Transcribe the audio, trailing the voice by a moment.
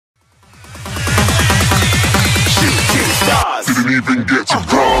even get to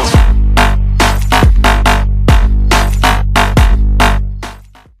cross.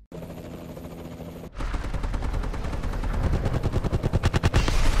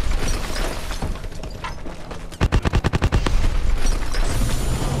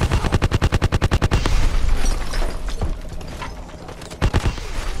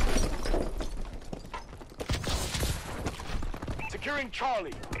 Securing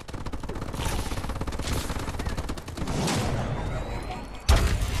Charlie.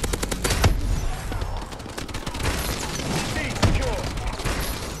 C secure.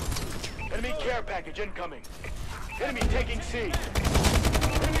 Enemy care package incoming. Enemy taking C.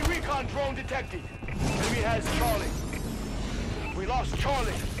 Enemy recon drone detected. Enemy has Charlie. We lost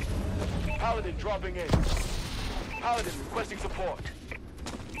Charlie. Paladin dropping in. Paladin requesting support.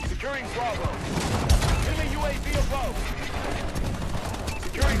 Securing Bravo. Enemy UAV above.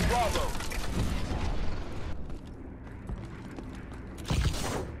 Securing Bravo.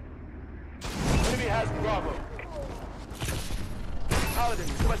 Enemy has Bravo. Paladin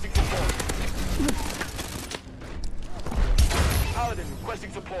requesting support. Paladin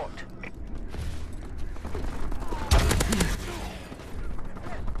requesting support.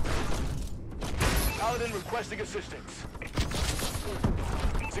 Paladin requesting assistance.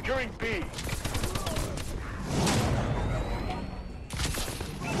 Securing B.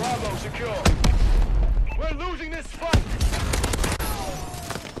 Bravo secure. We're losing this fight.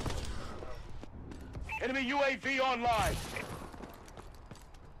 Enemy UAV online.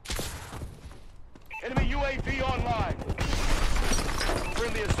 Enemy UAV online.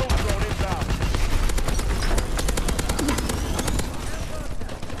 Friendly assault drone inbound.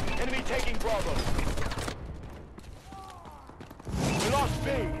 Enemy taking Bravo. We lost B.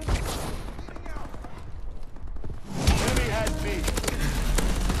 Enemy has B.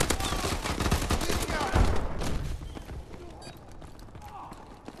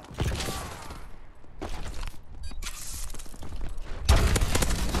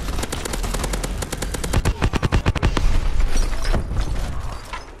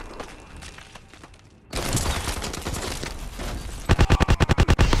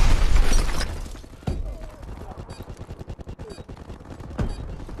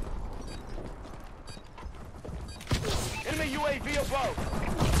 Enemy UAV above.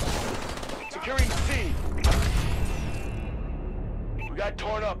 Securing C. We got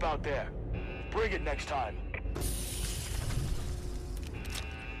torn up out there. Bring it next time.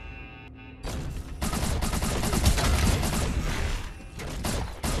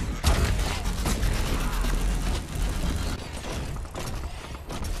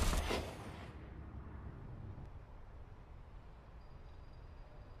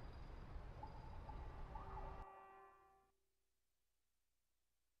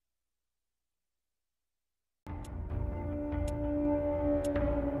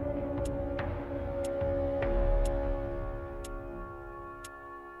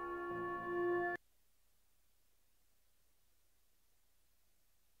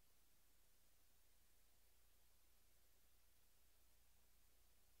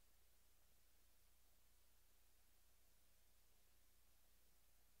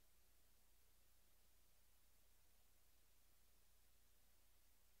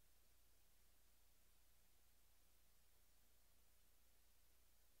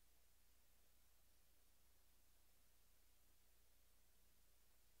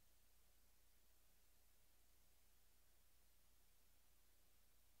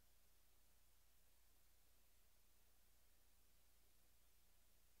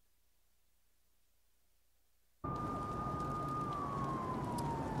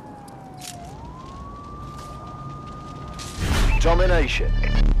 Domination.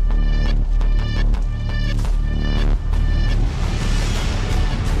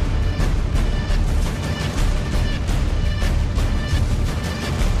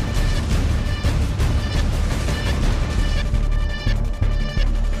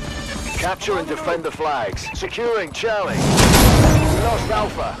 Capture and defend the flags. Securing Charlie. We lost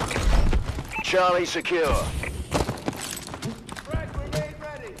Alpha. Charlie secure.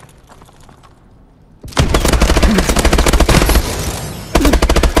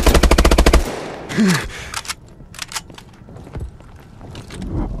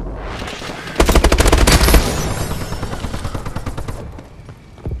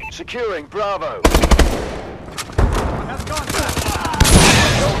 Securing Bravo. Control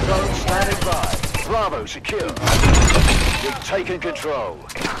drone standing by. Bravo secure. We've taken control.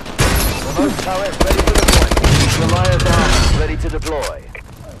 Remote turret ready for deployment. Goliath arms ready to deploy.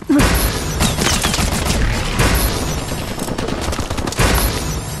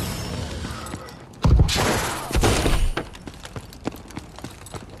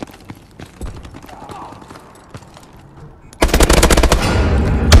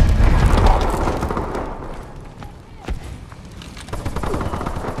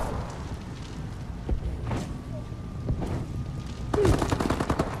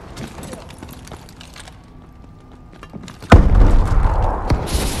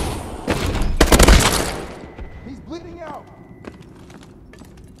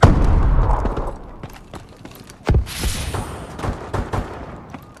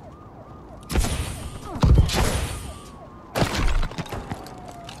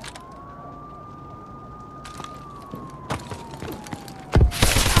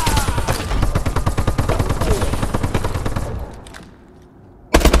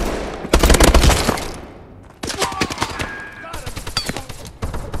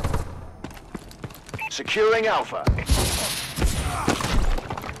 Securing Alpha.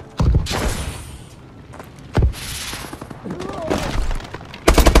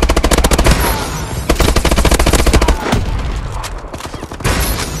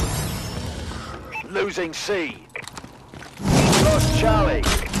 Losing C. Lost Charlie.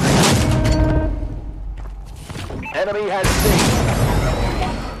 Enemy has C.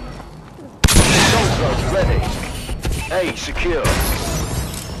 Assault drones ready. A secure.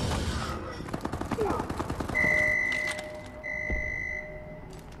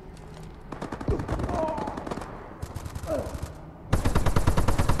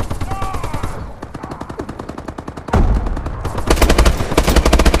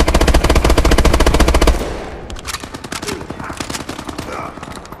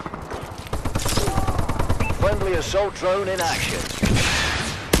 Friendly assault drone in action.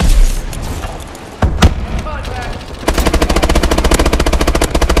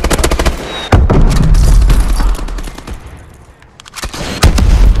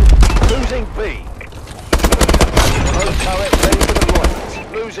 Losing B. Remote turret ready for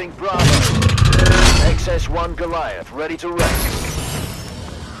deployment. Losing Bravo. XS-1 Goliath ready to wreck.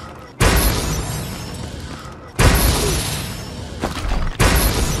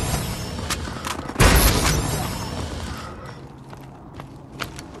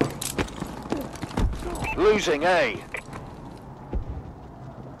 Losing A.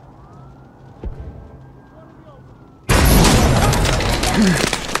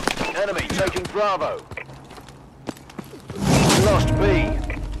 Enemy taking Bravo. Lost B.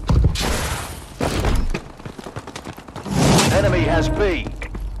 Enemy has B.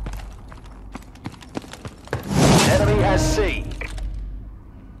 Enemy has C.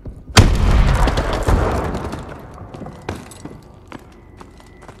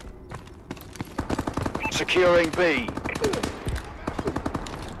 Securing B.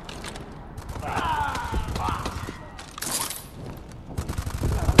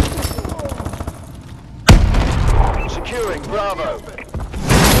 Securing Bravo.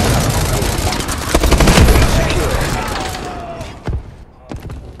 Secure.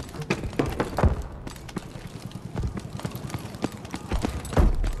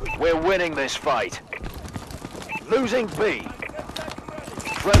 We're winning this fight. Losing B.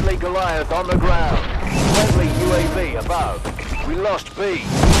 Friendly Goliath on the ground. Friendly UAV above. We lost B. Enemy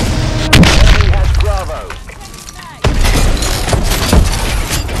has Bravo.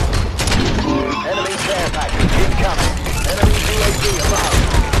 Enemy care package incoming. Enemy UAV above.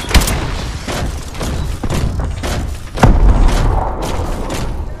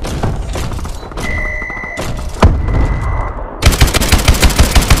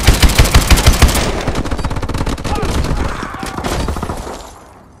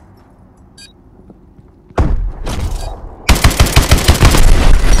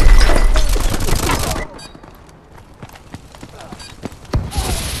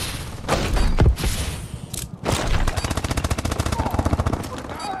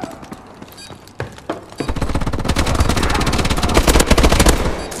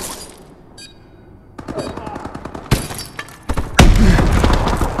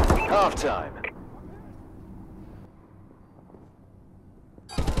 Half-time.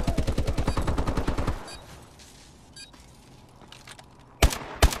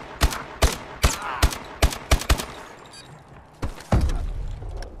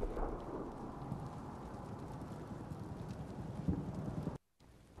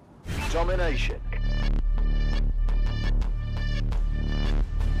 Domination.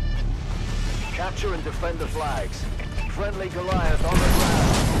 Capture and defend the flags. Friendly Goliath on the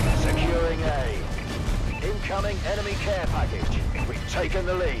ground. Securing A. Incoming enemy care package. We've taken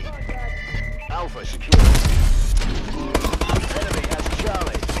the lead. Alpha secure. Enemy has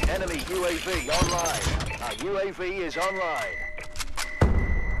Charlie. Enemy UAV online. Our UAV is online.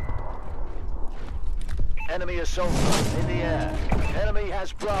 Enemy assault drone in the air. Enemy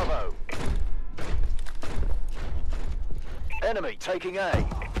has Bravo. Enemy taking A.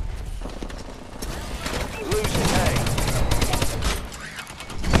 Losing A.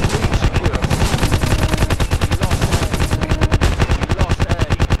 B secure. We lost A.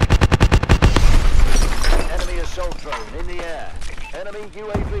 Enemy assault drone in the air. Enemy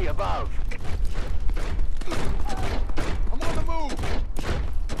UAV above. I'm on the move!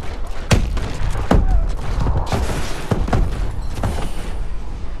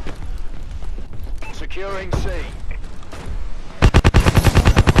 Securing C.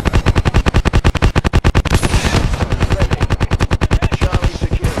 Ready. Charlie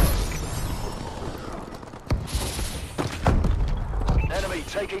secure. Enemy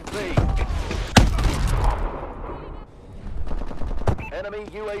taking B. Enemy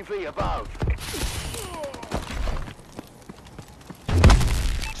UAV above.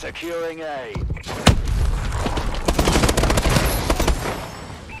 Securing A.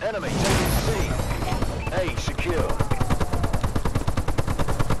 Enemy taking C. A secure.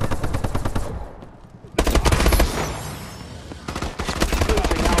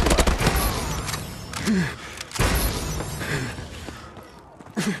 Losing Alpha.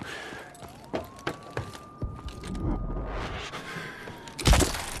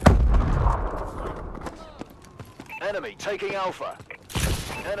 Enemy taking Alpha.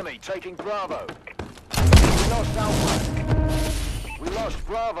 Enemy taking Bravo. We lost Alpha. We lost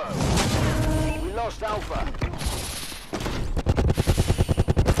Bravo. We lost Alpha.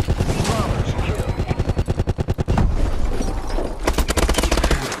 Bravo secure.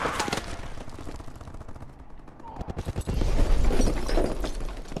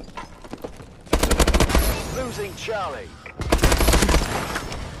 Losing Charlie.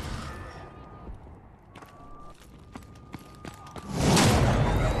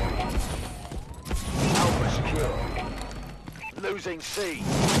 Losing C.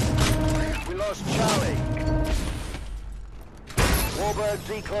 We lost Charlie. Warbird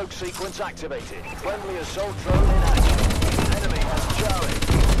decloak sequence activated. Friendly assault drone in action. Enemy has Charlie.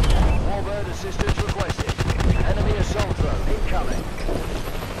 Warbird assistance requested. Enemy assault drone incoming.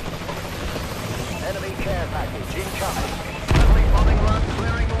 Enemy care package incoming. Friendly bombing run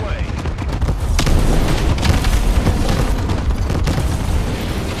clearing the way.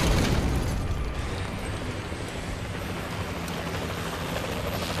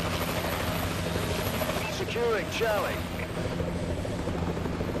 Securing Charlie.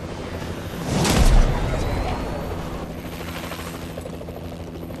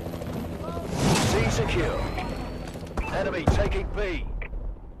 C secure. Enemy taking B.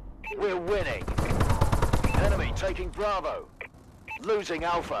 We're winning. Enemy taking Bravo. Losing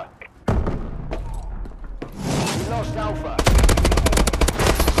Alpha. We lost Alpha.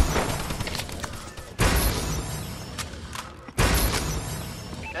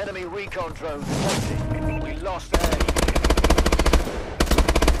 Enemy recon drone detected. We lost A.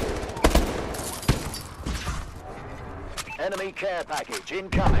 Enemy care package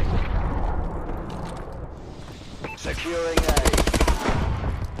incoming. Securing A.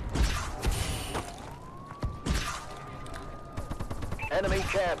 Enemy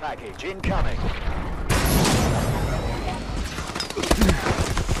care package incoming.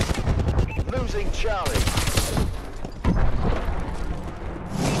 Losing Charlie.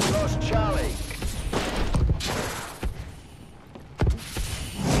 Lost Charlie.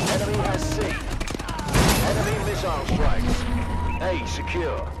 Enemy has C. Enemy missile strikes. A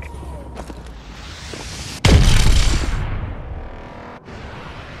secure.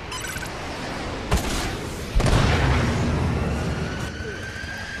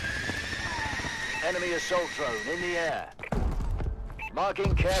 Enemy assault drone in the air.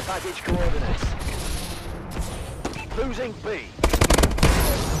 Marking care package coordinates. Losing B.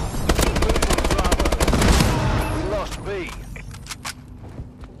 Losing Bravo. We lost B.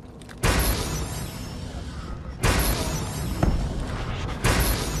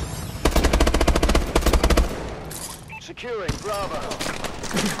 Securing Bravo.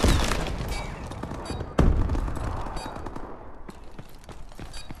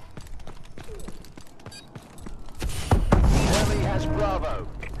 Enemy has Bravo.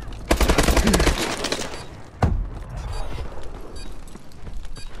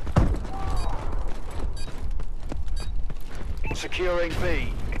 Securing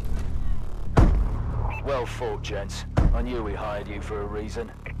B. Well fought, gents. I knew we hired you for a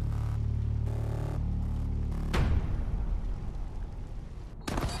reason.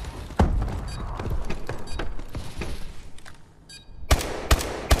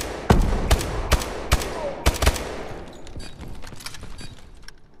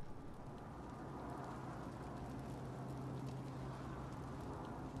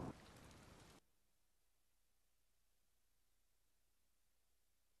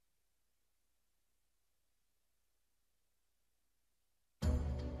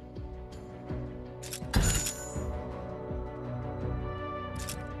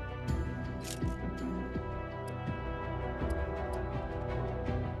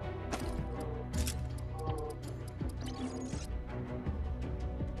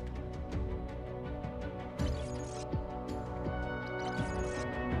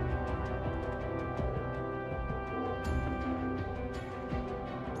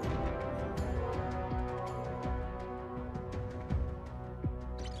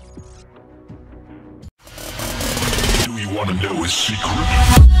 Do you want to know a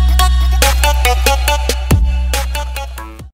secret?